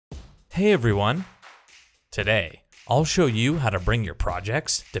Hey everyone! Today, I'll show you how to bring your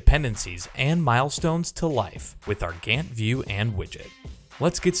projects, dependencies, and milestones to life with our Gantt View and Widget.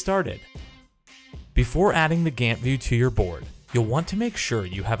 Let's get started. Before adding the Gantt View to your board, you'll want to make sure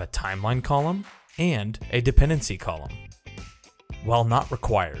you have a timeline column and a dependency column. While not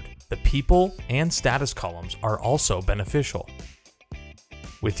required, the people and status columns are also beneficial.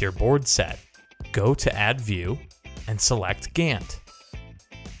 With your board set, go to Add View and select Gantt.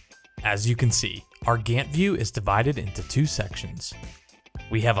 As you can see, our Gantt view is divided into two sections.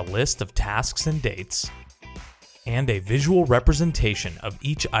 We have a list of tasks and dates, and a visual representation of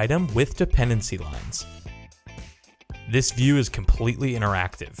each item with dependency lines. This view is completely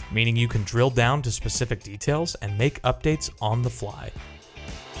interactive, meaning you can drill down to specific details and make updates on the fly.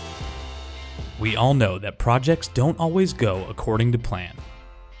 We all know that projects don't always go according to plan.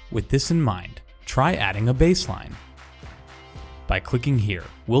 With this in mind, try adding a baseline. By clicking here,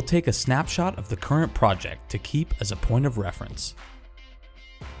 we'll take a snapshot of the current project to keep as a point of reference.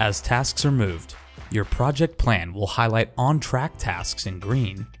 As tasks are moved, your project plan will highlight on-track tasks in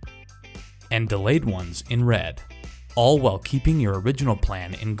green and delayed ones in red, all while keeping your original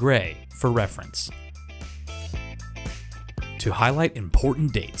plan in gray for reference. To highlight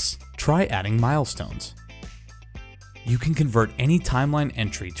important dates, try adding milestones. You can convert any timeline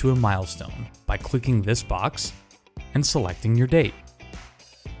entry to a milestone by clicking this box and selecting your date.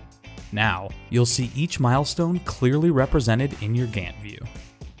 Now, you'll see each milestone clearly represented in your Gantt view.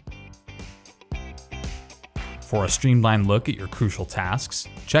 For a streamlined look at your crucial tasks,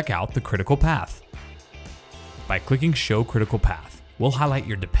 check out the critical path. By clicking Show Critical Path, we'll highlight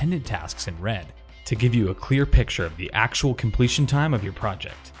your dependent tasks in red to give you a clear picture of the actual completion time of your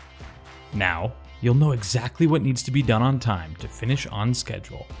project. Now, you'll know exactly what needs to be done on time to finish on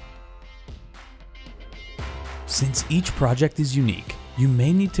schedule. Since each project is unique, you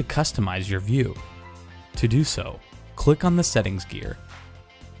may need to customize your view. To do so, click on the Settings gear.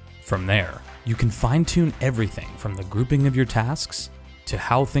 From there, you can fine-tune everything from the grouping of your tasks to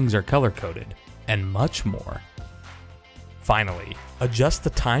how things are color-coded, and much more. Finally, adjust the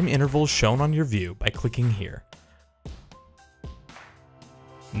time intervals shown on your view by clicking here.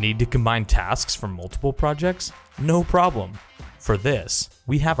 Need to combine tasks from multiple projects? No problem. For this,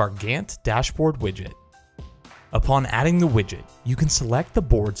 we have our Gantt Dashboard widget. Upon adding the widget, you can select the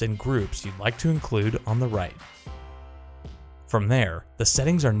boards and groups you'd like to include on the right. From there, the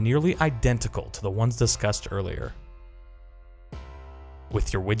settings are nearly identical to the ones discussed earlier.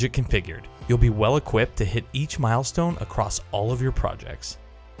 With your widget configured, you'll be well equipped to hit each milestone across all of your projects.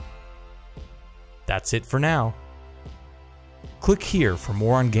 That's it for now. Click here for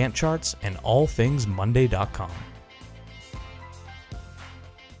more on Gantt charts and all things monday.com.